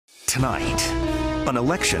tonight. An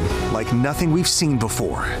election like nothing we've seen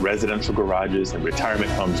before. Residential garages and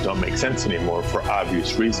retirement homes don't make sense anymore for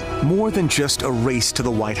obvious reasons. More than just a race to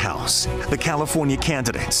the White House. The California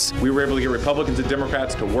candidates. We were able to get Republicans and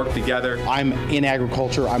Democrats to work together. I'm in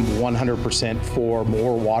agriculture. I'm 100% for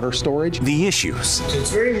more water storage. The issues.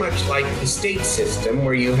 It's very much like the state system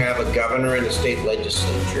where you have a governor and a state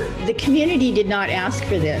legislature. The community did not ask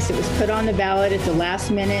for this. It was put on the ballot at the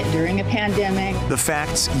last minute during a pandemic. The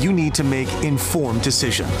facts you need to make informed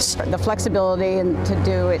decisions. The flexibility and to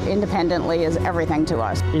do it independently is everything to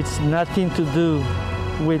us. It's nothing to do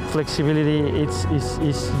with flexibility. It's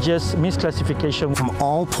just misclassification. From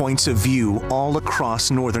all points of view, all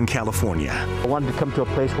across Northern California. I wanted to come to a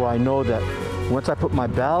place where I know that once I put my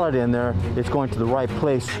ballot in there, it's going to the right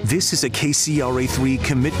place. This is a KCRA3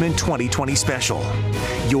 Commitment 2020 special,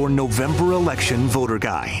 your November election voter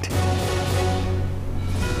guide.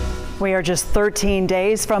 We are just 13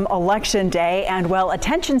 days from Election Day, and while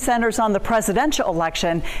attention centers on the presidential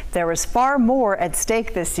election, there is far more at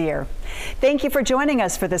stake this year. Thank you for joining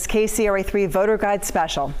us for this KCRA3 Voter Guide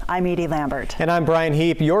Special. I'm Edie Lambert. And I'm Brian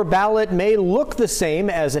Heap. Your ballot may look the same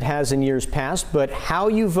as it has in years past, but how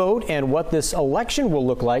you vote and what this election will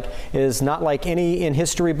look like is not like any in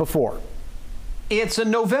history before. It's a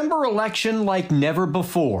November election like never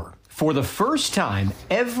before. For the first time,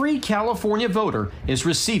 every California voter is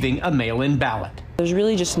receiving a mail-in ballot. There's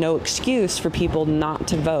really just no excuse for people not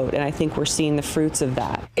to vote, and I think we're seeing the fruits of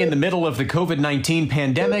that. In the middle of the COVID-19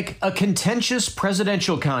 pandemic, a contentious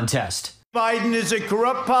presidential contest. Biden is a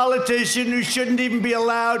corrupt politician who shouldn't even be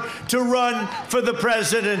allowed to run for the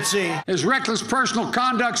presidency. His reckless personal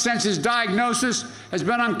conduct since his diagnosis has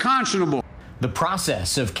been unconscionable. The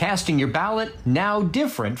process of casting your ballot now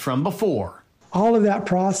different from before. All of that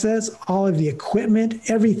process, all of the equipment,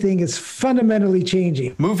 everything is fundamentally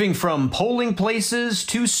changing. Moving from polling places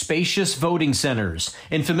to spacious voting centers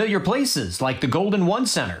in familiar places like the Golden One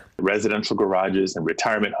Center. Residential garages and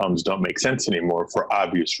retirement homes don't make sense anymore for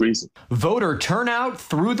obvious reasons. Voter turnout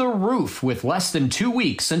through the roof with less than 2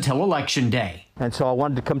 weeks until Election Day. And so I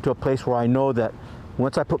wanted to come to a place where I know that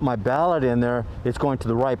once I put my ballot in there, it's going to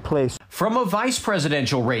the right place. From a vice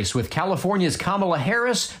presidential race with California's Kamala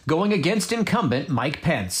Harris going against incumbent Mike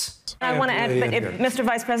Pence. I want to add, Mr.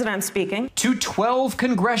 Vice President, I'm speaking. To 12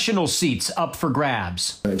 congressional seats up for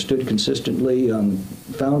grabs. I've stood consistently on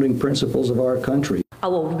founding principles of our country. I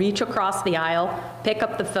will reach across the aisle, pick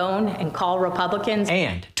up the phone, and call Republicans.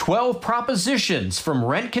 And 12 propositions from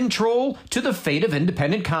rent control to the fate of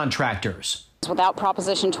independent contractors. Without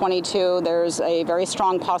Proposition 22, there's a very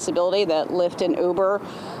strong possibility that Lyft and Uber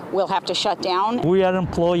will have to shut down. We are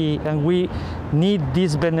employees and we need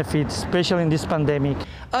these benefits, especially in this pandemic.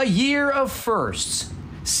 A year of firsts.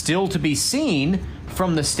 Still to be seen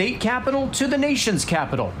from the state capitol to the nation's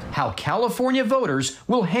capital, how California voters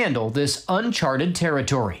will handle this uncharted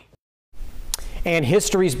territory. And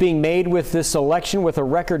history is being made with this election with a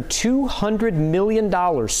record $200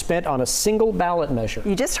 million spent on a single ballot measure.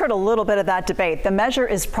 You just heard a little bit of that debate. The measure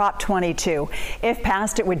is Prop 22. If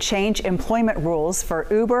passed, it would change employment rules for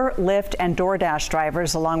Uber, Lyft, and DoorDash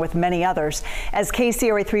drivers, along with many others. As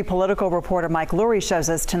KCRA3 political reporter Mike Lurie shows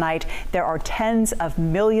us tonight, there are tens of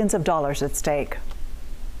millions of dollars at stake.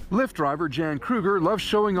 Lyft driver Jan Kruger loves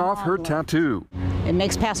showing off her tattoo. It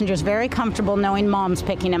makes passengers very comfortable knowing mom's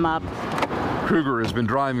picking him up. Kruger has been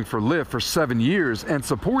driving for Lyft for 7 years and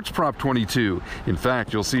supports Prop 22. In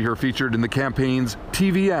fact, you'll see her featured in the campaign's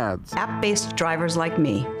TV ads. App-based drivers like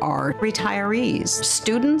me are retirees,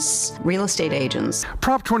 students, real estate agents.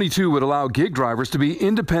 Prop 22 would allow gig drivers to be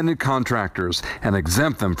independent contractors and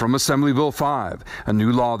exempt them from Assembly Bill 5, a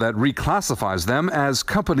new law that reclassifies them as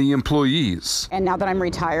company employees. And now that I'm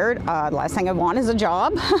retired, the last thing I want is a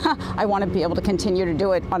job. I want to be able to continue to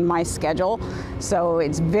do it on my schedule. So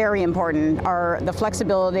it's very important. The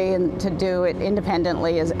flexibility and to do it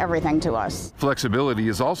independently is everything to us. Flexibility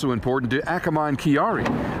is also important to Akamine Chiari,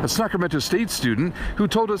 a Sacramento State student who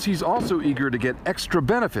told us he's also eager to get extra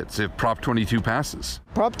benefits if Prop 22 passes.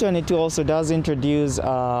 Prop 22 also does introduce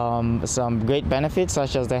some great benefits,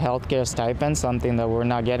 such as the healthcare stipend, something that we're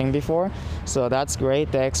not getting before. So that's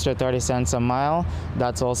great. The extra 30 cents a mile,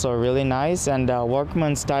 that's also really nice. And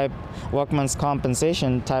workman's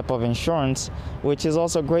compensation type of insurance, which is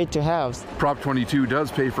also great to have. Prop 22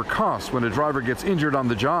 does pay for costs when a driver gets injured on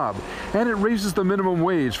the job, and it raises the minimum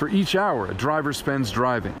wage for each hour a driver spends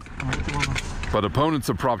driving. But opponents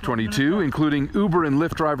of Prop 22, including Uber and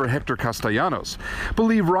Lyft driver Hector Castellanos,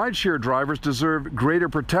 believe rideshare drivers deserve greater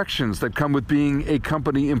protections that come with being a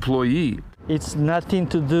company employee. It's nothing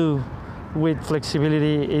to do with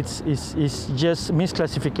flexibility. It's just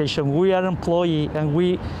misclassification. We are employees and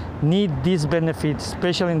we need these benefits,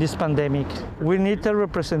 especially in this pandemic. We need a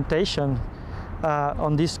representation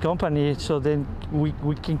on this company so then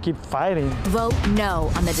we can keep fighting. Vote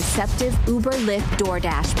no on the deceptive Uber, Lyft,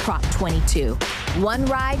 DoorDash Prop 22. One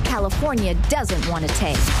ride California doesn't want to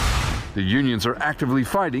take. The unions are actively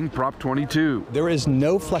fighting Prop 22. There is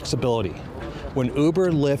no flexibility. When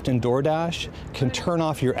Uber, Lyft, and DoorDash can turn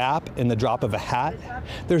off your app in the drop of a hat,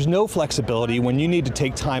 there's no flexibility when you need to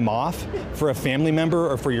take time off for a family member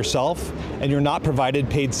or for yourself and you're not provided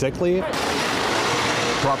paid sick leave.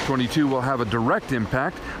 Prop 22 will have a direct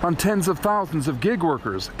impact on tens of thousands of gig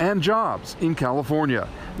workers and jobs in California,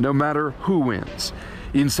 no matter who wins.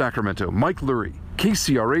 In Sacramento, Mike Lurie,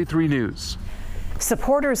 KCRA 3 News.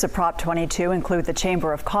 Supporters of Prop 22 include the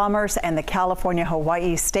Chamber of Commerce and the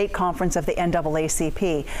California-Hawaii State Conference of the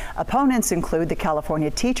NAACP. Opponents include the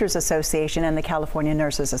California Teachers Association and the California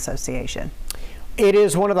Nurses Association. It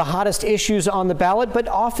is one of the hottest issues on the ballot, but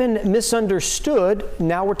often misunderstood.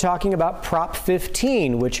 Now we're talking about Prop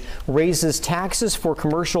 15, which raises taxes for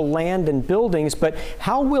commercial land and buildings. But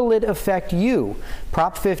how will it affect you?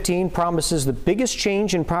 Prop 15 promises the biggest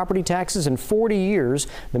change in property taxes in 40 years.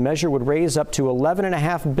 The measure would raise up to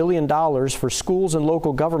 $11.5 billion for schools and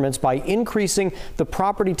local governments by increasing the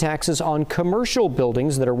property taxes on commercial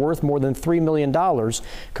buildings that are worth more than $3 million.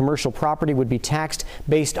 Commercial property would be taxed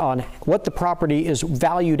based on what the property is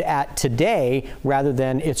valued at today rather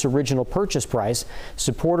than its original purchase price.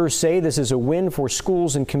 Supporters say this is a win for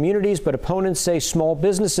schools and communities, but opponents say small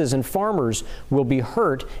businesses and farmers will be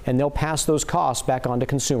hurt and they'll pass those costs back on to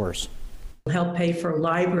consumers. Help pay for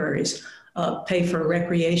libraries, pay for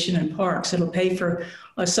recreation and parks. It'll pay for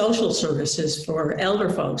social services for elder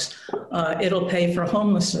folks. It'll pay for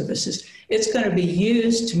homeless services. It's going to be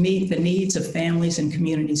used to meet the needs of families and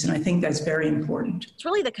communities, and I think that's very important. It's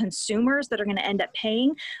really the consumers that are going to end up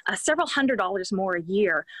paying several $100s more a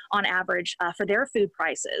year on average for their food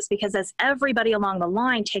prices, because as everybody along the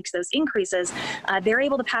line takes those increases, they're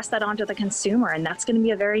able to pass that on to the consumer, and that's going to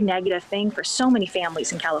be a very negative thing for so many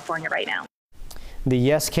families in California right now. The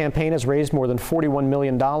Yes campaign has raised more than $41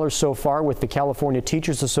 million so far, with the California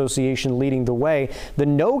Teachers Association leading the way. The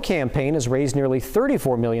No campaign has raised nearly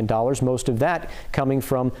 $34 million, most of that coming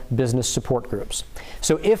from business support groups.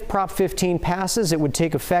 So if Prop 15 passes, it would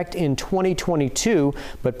take effect in 2022,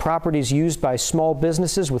 but properties used by small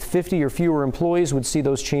businesses with 50 or fewer employees would see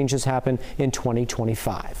those changes happen in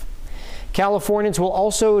 2025. Californians will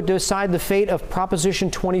also decide the fate of Proposition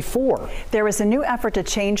 24. There is a new effort to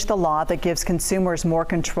change the law that gives consumers more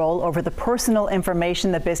control over the personal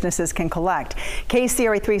information that businesses can collect.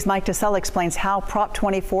 KCRA 3's Mike Tassell explains how Prop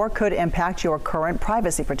 24 could impact your current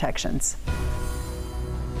privacy protections.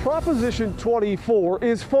 Proposition 24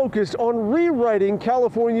 is focused on rewriting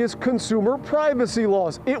California's consumer privacy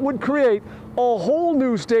laws. It would create a whole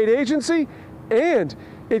new state agency, and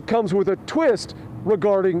it comes with a twist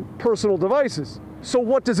regarding personal devices. So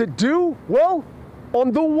what does it do? Well,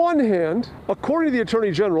 on the one hand, according to the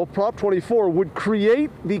Attorney General, Prop 24 would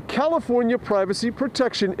create the California Privacy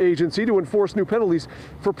Protection Agency to enforce new penalties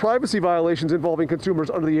for privacy violations involving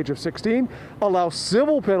consumers under the age of 16, allow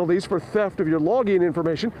civil penalties for theft of your login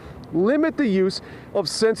information, limit the use of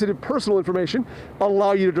sensitive personal information,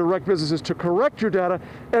 allow you to direct businesses to correct your data,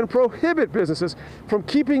 and prohibit businesses from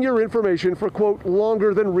keeping your information for, quote,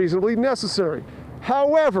 longer than reasonably necessary.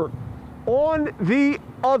 However, on the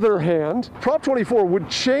other hand, Prop 24 would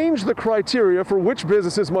change the criteria for which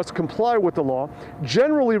businesses must comply with the law,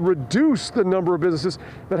 generally reduce the number of businesses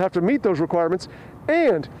that have to meet those requirements,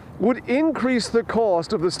 and would increase the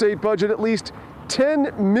cost of the state budget at least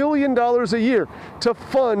 $10 million a year to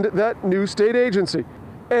fund that new state agency.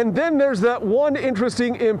 And then there's that one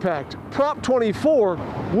interesting impact. Prop 24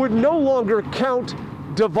 would no longer count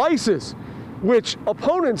devices, which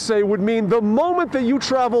opponents say would mean the moment that you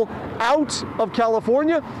travel out of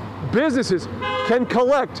California, businesses can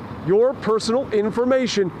collect your personal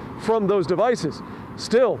information from those devices.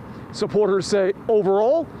 Still, supporters say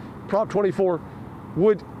overall, Prop 24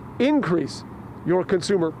 would increase your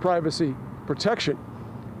consumer privacy protection.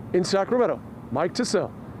 In Sacramento, Mike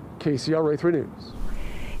Tassell, KCRA 3 News.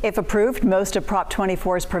 If approved, most of Prop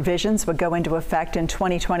 24's provisions would go into effect in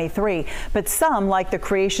 2023, but some, like the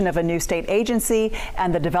creation of a new state agency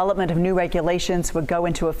and the development of new regulations, would go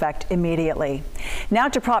into effect immediately. Now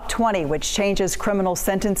to Prop 20, which changes criminal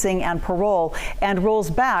sentencing and parole and rolls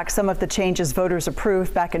back some of the changes voters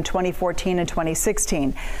approved back in 2014 and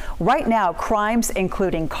 2016. Right now, crimes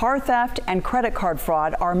including car theft and credit card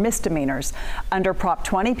fraud are misdemeanors. Under Prop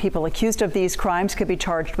 20, people accused of these crimes could be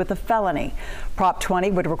charged with a felony. Prop 20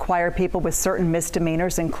 would require people with certain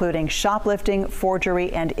misdemeanors, including shoplifting,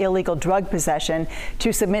 forgery, and illegal drug possession,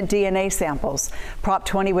 to submit DNA samples. Prop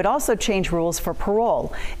 20 would also change rules for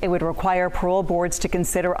parole. It would require parole boards to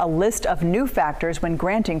consider a list of new factors when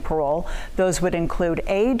granting parole. Those would include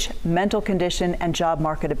age, mental condition, and job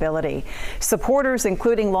marketability. Supporters,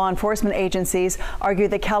 including law enforcement agencies, argue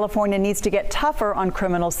that California needs to get tougher on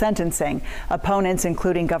criminal sentencing. Opponents,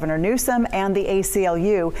 including Governor Newsom and the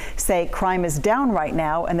ACLU, say crime is down right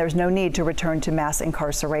now and there's no need to return to mass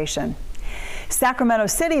incarceration. Sacramento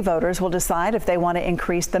City voters will decide if they want to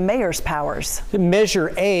increase the mayor's powers.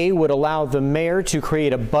 Measure A would allow the mayor to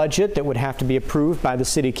create a budget that would have to be approved by the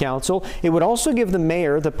city council. It would also give the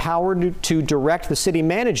mayor the power to direct the city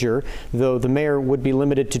manager, though the mayor would be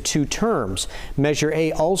limited to 2 terms. Measure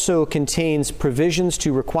A also contains provisions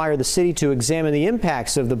to require the city to examine the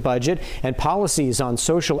impacts of the budget and policies on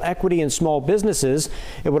social equity and small businesses.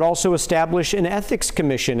 It would also establish an ethics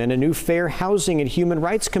commission and a new fair housing and human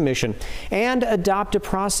rights commission, and adopt a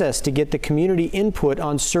process to get the community input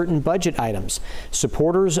on certain budget items.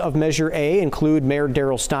 Supporters of Measure A include Mayor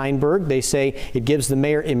Darrell Steinberg. They say it gives the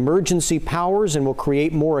mayor emergency powers and will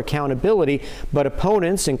create more accountability, but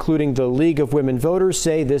opponents, including the League of Women Voters,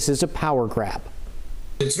 say this is a power grab.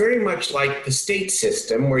 It's very much like the state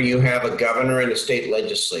system where you have a governor and a state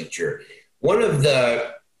legislature. One of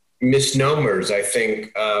the misnomers, I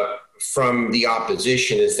think, from the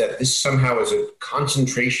opposition is that this somehow is a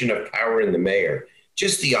concentration of power in the mayor.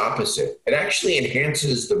 Just the opposite. It actually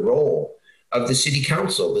enhances the role of the city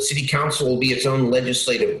council. The city council will be its own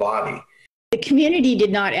legislative body. The community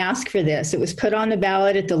did not ask for this. It was put on the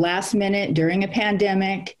ballot at the last minute during a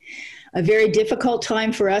pandemic. A very difficult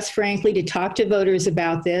time for us, frankly, to talk to voters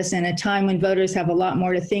about this, and a time when voters have a lot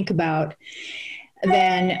more to think about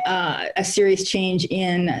than a serious change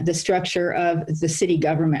in the structure of the city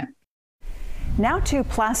government. Now to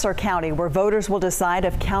Placer County, where voters will decide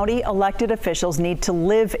if county elected officials need to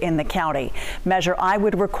live in the county. Measure I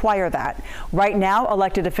would require that. Right now,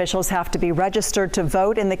 elected officials have to be registered to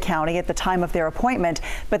vote in the county at the time of their appointment,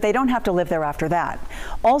 but they don't have to live there after that.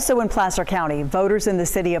 Also in Placer County, voters in the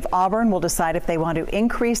city of Auburn will decide if they want to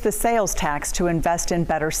increase the sales tax to invest in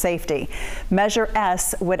better safety. Measure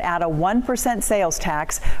S would add a 1% sales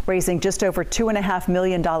tax, raising just over $2.5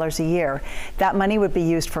 million a year. That money would be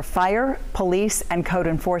used for fire, police, and code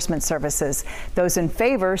enforcement services. Those in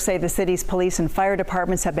favor say the city's police and fire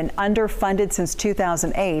departments have been underfunded since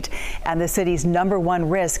 2008, and the city's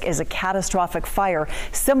 #1 risk is a catastrophic fire,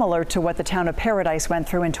 similar to what the town of Paradise went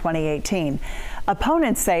through in 2018.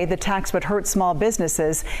 Opponents say the tax would hurt small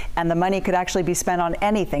businesses, and the money could actually be spent on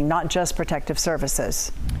anything, not just protective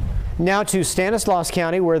services. Now to Stanislaus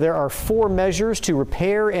County, where there are 4 measures to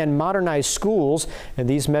repair and modernize schools. And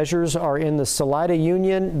these measures are in the Salida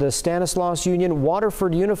Union, the Stanislaus Union,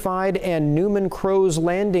 Waterford Unified, and Newman-Crows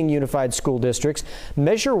Landing Unified School Districts.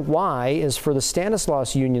 Measure Y is for the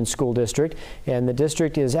Stanislaus Union School District, and the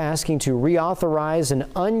district is asking to reauthorize an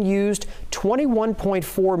unused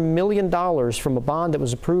 $21.4 million from a bond that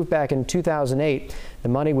was approved back in 2008. The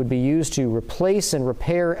money would be used to replace and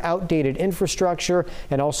repair outdated infrastructure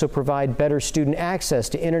and also provide better student access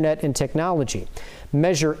to internet and technology.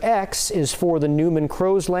 Measure X is for the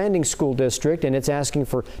Newman-Crows Landing School District, and it's asking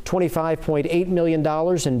for $25.8 million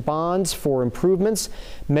in bonds for improvements.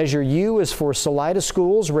 Measure U is for Salida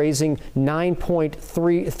Schools, raising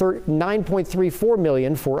 $9.34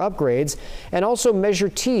 million for upgrades. And also Measure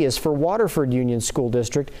T is for Waterford Union School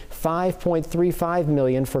District, $5.35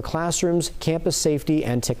 million for classrooms, campus safety,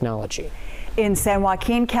 and technology. In San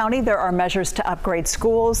Joaquin County, there are measures to upgrade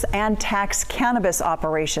schools and tax cannabis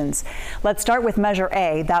operations. Let's start with Measure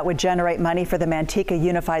A. That would generate money for the Manteca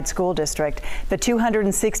Unified School District. The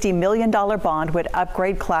 $260 million bond would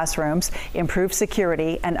upgrade classrooms, improve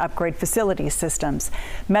security, and upgrade facility systems.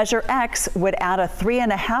 Measure X would add a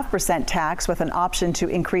 3.5% tax with an option to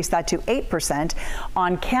increase that to 8%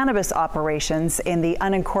 on cannabis operations in the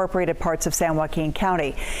unincorporated parts of San Joaquin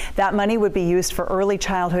County. That money would be used for early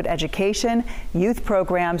childhood education, youth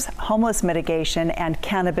programs, homeless mitigation, and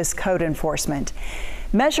cannabis code enforcement.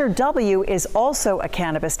 Measure W is also a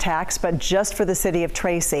cannabis tax, but just for the city of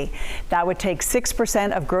Tracy. That would take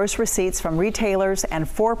 6% of gross receipts from retailers and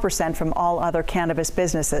 4% from all other cannabis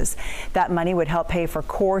businesses. That money would help pay for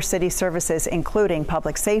core city services, including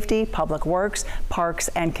public safety, public works, parks,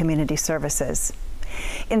 and community services.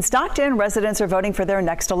 In Stockton, residents are voting for their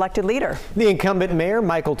next elected leader. The incumbent mayor,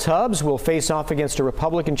 Michael Tubbs, will face off against a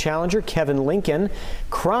Republican challenger, Kevin Lincoln.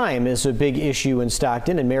 Crime is a big issue in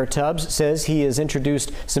Stockton, and Mayor Tubbs says he has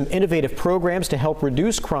introduced some innovative programs to help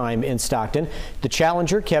reduce crime in Stockton. The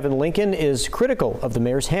challenger, Kevin Lincoln, is critical of the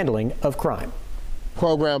mayor's handling of crime.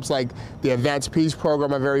 programs like the Advanced Peace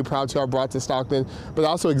Program I'm very proud to have brought to Stockton, but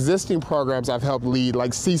also existing programs I've helped lead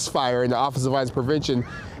like Ceasefire and the Office of Violence Prevention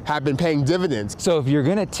have been paying dividends. So if you're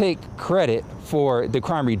going to take credit for the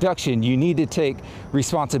crime reduction, you need to take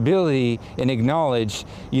responsibility and acknowledge,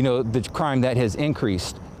 the crime that has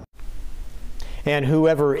increased. And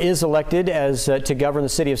whoever is elected as to govern the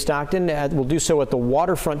city of Stockton will do so at the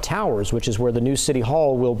Waterfront Towers, which is where the new city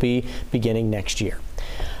hall will be beginning next year.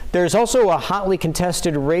 There's also a hotly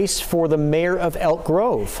contested race for the mayor of Elk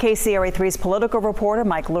Grove. KCRA 3's political reporter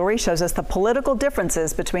Mike Lurie shows us the political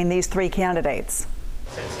differences between these three candidates.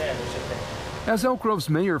 As Elk Grove's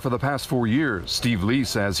mayor for the past 4 years, Steve Lee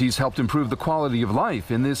says he's helped improve the quality of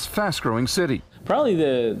life in this fast-growing city. Probably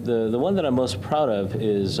the one that I'm most proud of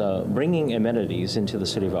is bringing amenities into the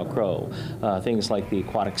city of Elk Grove. Things like the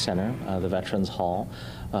Aquatic Center, the Veterans Hall,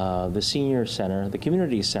 the Senior Center, the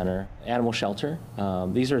Community Center, Animal Shelter.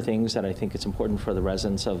 These are things that I think it's important for the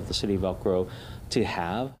residents of the city of Elk Grove to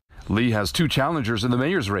have. Lee has two challengers in the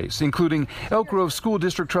mayor's race, including Elk Grove School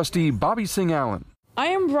District trustee Bobby Singh Allen. I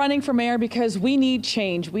am running for mayor because we need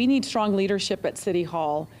change. We need strong leadership at City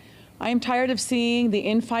Hall. I am tired of seeing the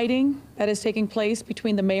infighting that is taking place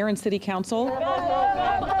between the mayor and city council.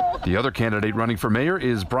 The other candidate running for mayor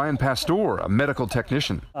is Brian Pastor, a medical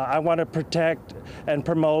technician. I want to protect and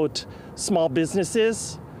promote small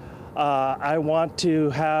businesses. I want to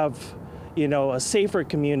have, a safer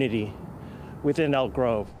community within Elk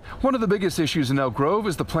Grove. One of the biggest issues in Elk Grove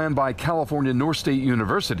is the plan by California North State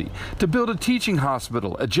University to build a teaching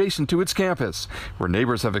hospital adjacent to its campus, where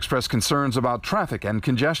neighbors have expressed concerns about traffic and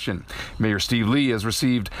congestion. Mayor Steve Lee has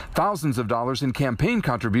received thousands of dollars in campaign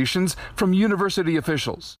contributions from university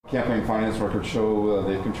officials. Campaign finance records show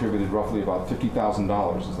they've contributed roughly about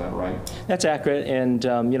 $50,000. Is that right? That's accurate, and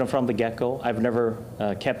from the get-go, I've never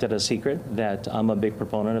kept it a secret that I'm a big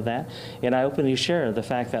proponent of that, and I openly share the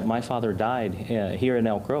fact that my father died here in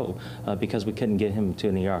Elk Grove because we couldn't get him to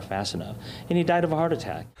an ER fast enough, and he died of a heart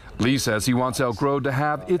attack. Lee says he wants Elk Grove to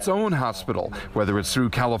have its own hospital, whether it's through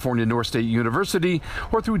California North State University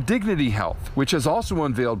or through Dignity Health, which has also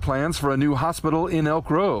unveiled plans for a new hospital in Elk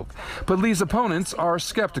Grove. But Lee's opponents are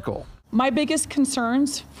skeptical. My biggest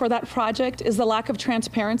concerns for that project is the lack of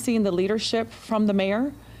transparency in the leadership from the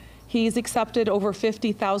mayor. He's accepted over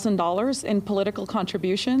 $50,000 in political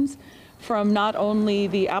contributions from not only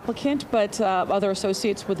the applicant, but other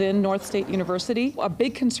associates within North State University. A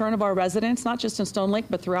big concern of our residents, not just in Stone Lake,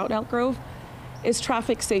 but throughout Elk Grove, is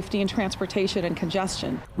traffic safety and transportation and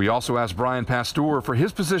congestion. We also asked Brian Pastor for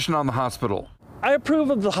his position on the hospital. I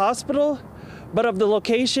approve of the hospital, but of the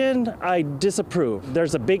location, I disapprove.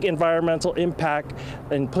 There's a big environmental impact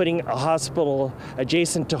in putting a hospital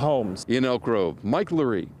adjacent to homes. In Elk Grove, Mike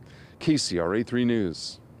Lurie, KCRA 3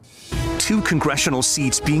 News. 2 congressional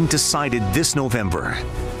seats being decided this November.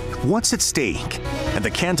 What's at stake? And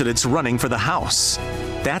the candidates running for the House.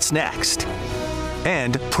 That's next.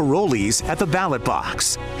 And parolees at the ballot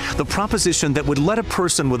box. The proposition that would let a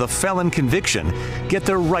person with a felon conviction get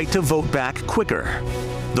their right to vote back quicker.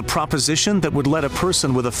 The proposition that would let a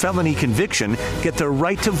person with a felony conviction get their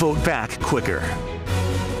right to vote back quicker.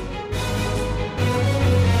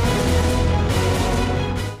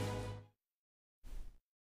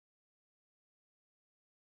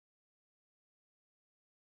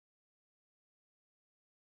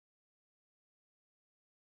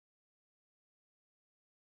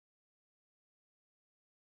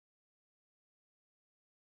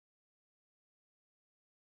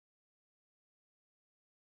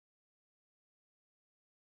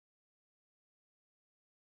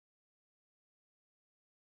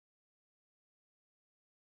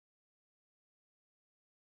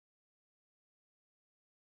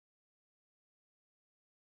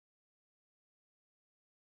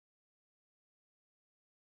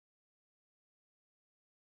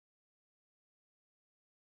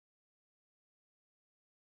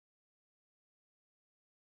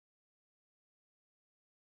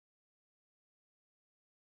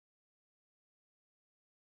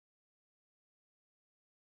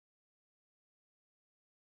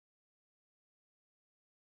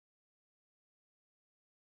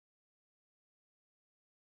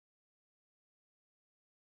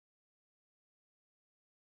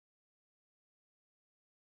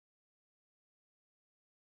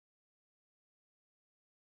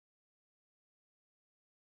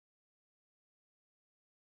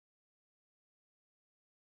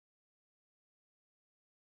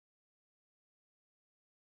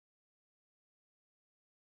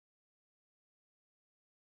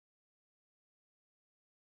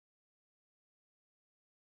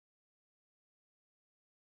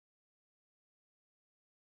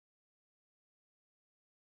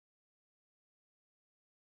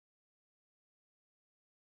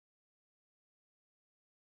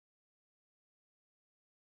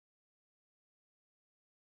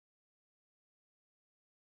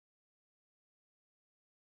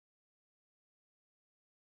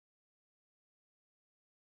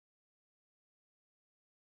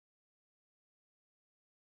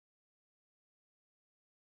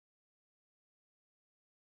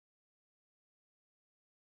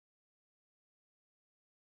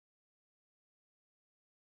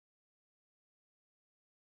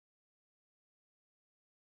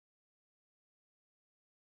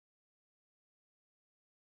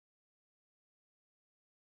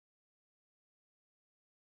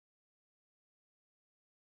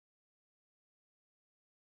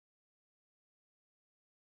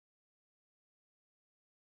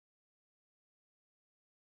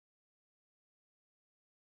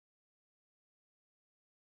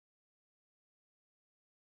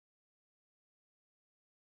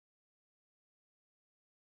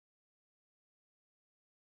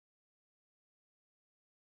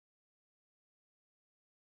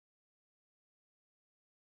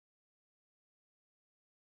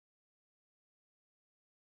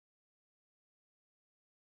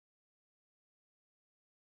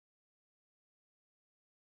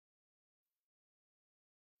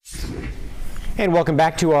 And welcome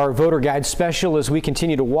back to our voter guide special as we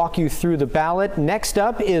continue to walk you through the ballot. Next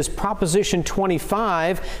up is Proposition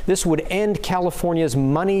 25. This would end California's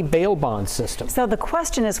money bail bond system. So the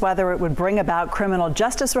question is whether it would bring about criminal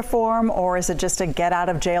justice reform, or is it just a get out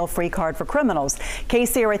of jail free card for criminals?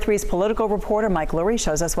 KCRA3's political reporter Mike Lurie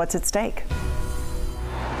shows us what's at stake.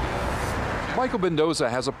 Michael Mendoza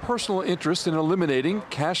has a personal interest in eliminating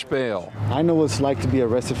cash bail. I know what it's like to be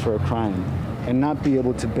arrested for a crime and not be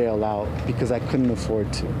able to bail out because I couldn't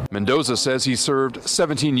afford to. Mendoza says he served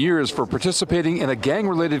 17 years for participating in a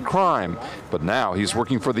gang-related crime, but now he's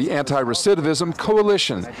working for the Anti-Recidivism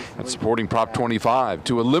Coalition and supporting Prop 25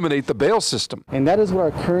 to eliminate the bail system. And that is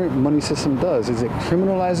what our current money system does, is it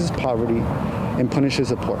criminalizes poverty and punishes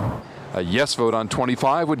the poor. A yes vote on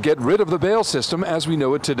 25 would get rid of the bail system as we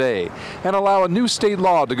know it today and allow a new state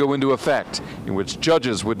law to go into effect in which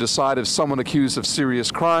judges would decide if someone accused of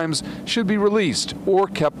serious crimes should be released or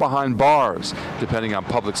kept behind bars, depending on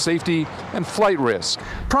public safety and flight risk.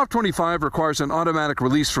 Prop 25 requires an automatic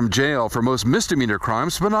release from jail for most misdemeanor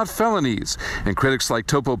crimes, but not felonies. And critics like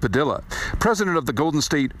Topo Padilla, president of the Golden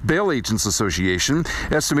State Bail Agents Association,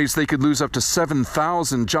 estimates they could lose up to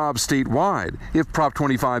 7,000 jobs statewide if Prop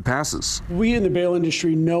 25 passes. We in the bail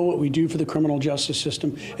industry know what we do for the criminal justice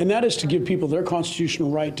system, and that is to give people their constitutional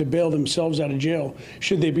right to bail themselves out of jail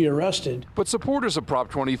should they be arrested. But supporters of Prop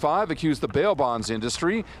 25 accuse the bail bonds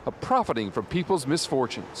industry of profiting from people's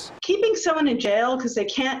misfortunes. Keeping someone in jail because they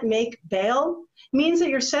can't make bail means that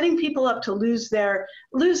you're setting people up to lose their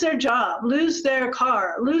job, lose their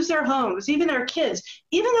car, lose their homes, even their kids,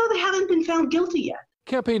 even though they haven't been found guilty yet.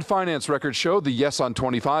 Campaign finance records show the Yes on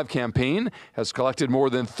 25 campaign has collected more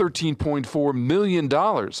than $13.4 million,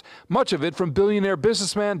 much of it from billionaire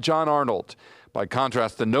businessman John Arnold. By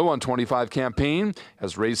contrast, the No on 25 campaign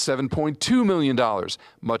has raised $7.2 million,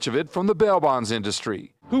 much of it from the bail bonds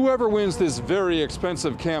industry. Whoever wins this very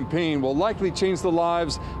expensive campaign will likely change the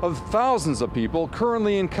lives of thousands of people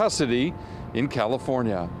currently in custody in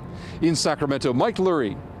California. In Sacramento, Mike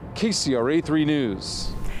Lurie, KCRA 3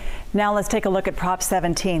 News. Now let's take a look at Prop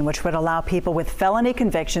 17, which would allow people with felony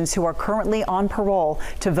convictions who are currently on parole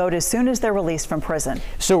to vote as soon as they're released from prison.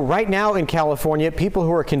 So right now in California, people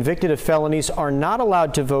who are convicted of felonies are not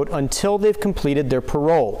allowed to vote until they've completed their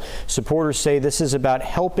parole. Supporters say this is about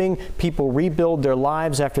helping people rebuild their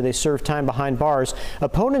lives after they serve time behind bars.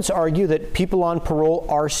 Opponents argue that people on parole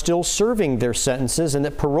are still serving their sentences and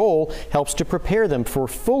that parole helps to prepare them for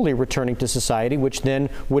fully returning to society, which then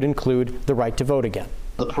would include the right to vote again.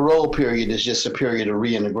 The parole period is just a period of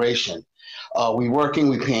reintegration. We're working,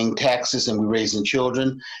 we're paying taxes, and we're raising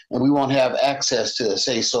children, and we won't have access to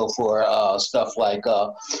say-so for stuff like,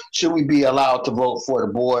 should we be allowed to vote for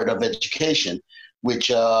the Board of Education, which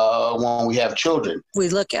when we have children. We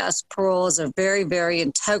look at parole as a very, very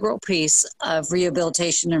integral piece of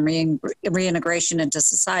rehabilitation and reintegration into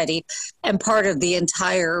society, and part of the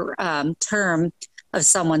entire term of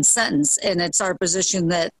someone's sentence. And it's our position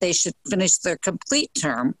that they should finish their complete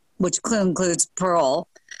term, which includes parole,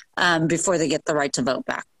 before they get the right to vote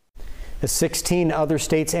back. The 16 other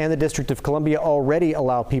states and the District of Columbia already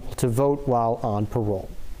allow people to vote while on parole.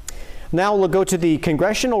 Now we'll go to the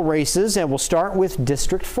congressional races, and we'll start with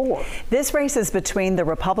District 4. This race is between the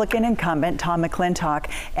Republican incumbent, Tom McClintock,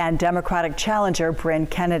 and Democratic challenger, Bryn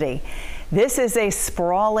Kennedy. This is a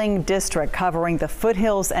sprawling district covering the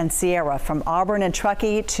foothills and Sierra from Auburn and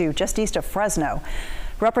Truckee to just east of Fresno.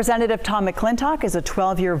 Representative Tom McClintock is a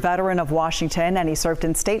 12-year veteran of Washington, and he served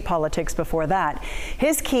in state politics before that.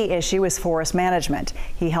 His key issue is forest management.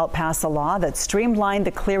 He helped pass a law that streamlined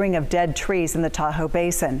the clearing of dead trees in the Tahoe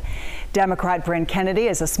Basin. Democrat Bryn Kennedy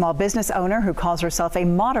is a small business owner who calls herself a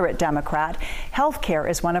moderate Democrat. Health care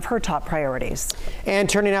is one of her top priorities. And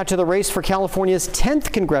turning now to the race for California's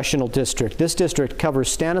 10th congressional district. This district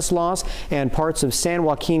covers Stanislaus and parts of San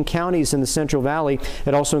Joaquin counties in the Central Valley.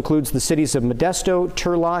 It also includes the cities of Modesto,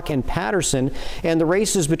 Turlock, and Patterson. And the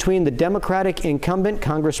race is between the Democratic incumbent,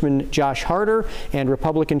 Congressman Josh Harder, and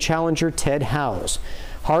Republican challenger Ted Howes.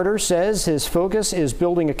 Harder says his focus is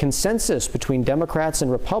building a consensus between Democrats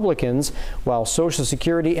and Republicans, while Social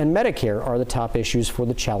Security and Medicare are the top issues for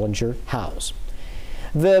the challenger Howes.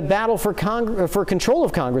 The battle for control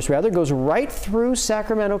of Congress goes right through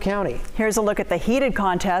Sacramento County. Here's a look at the heated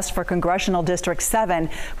contest for Congressional District 7,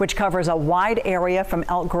 which covers a wide area from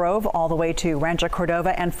Elk Grove all the way to Rancho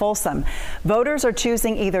Cordova and Folsom. Voters are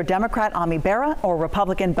choosing either Democrat Ami Bera or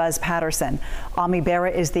Republican Buzz Patterson. Ami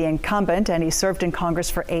Bera is the incumbent, and he served in Congress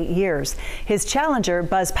for 8 years. His challenger,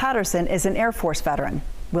 Buzz Patterson, is an Air Force veteran.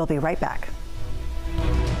 We'll be right back.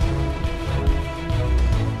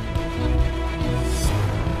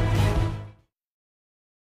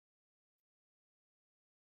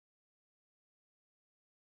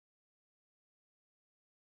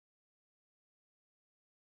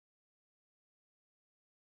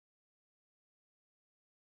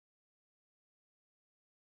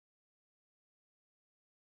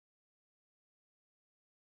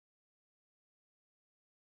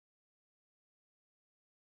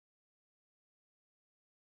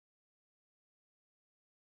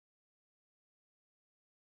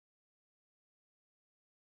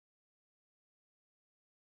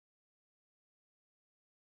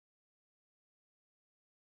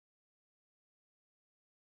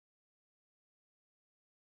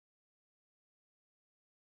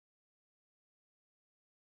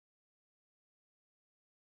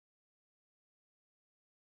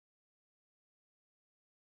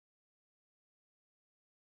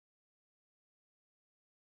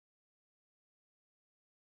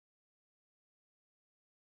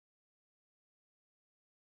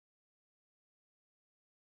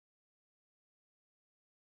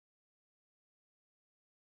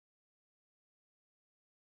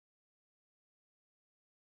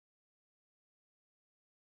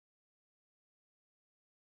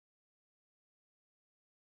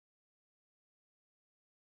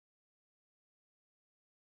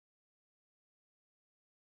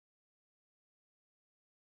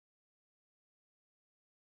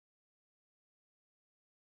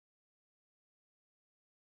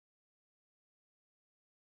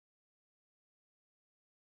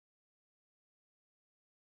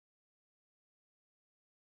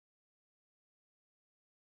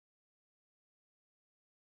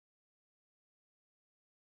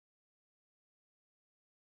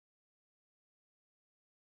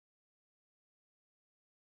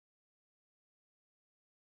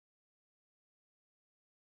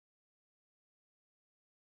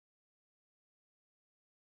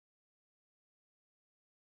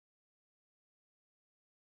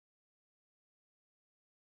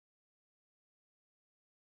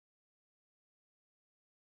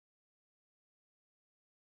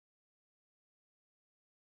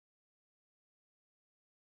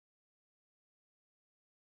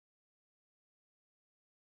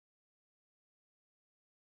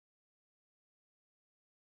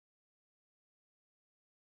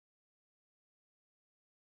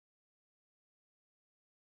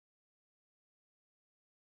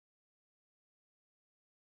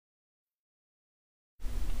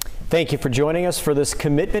 Thank you for joining us for this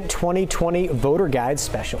Commitment 2020 Voter Guide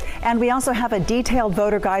special. And we also have a detailed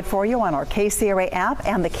voter guide for you on our KCRA app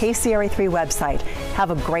and the KCRA3 website.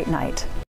 Have a great night.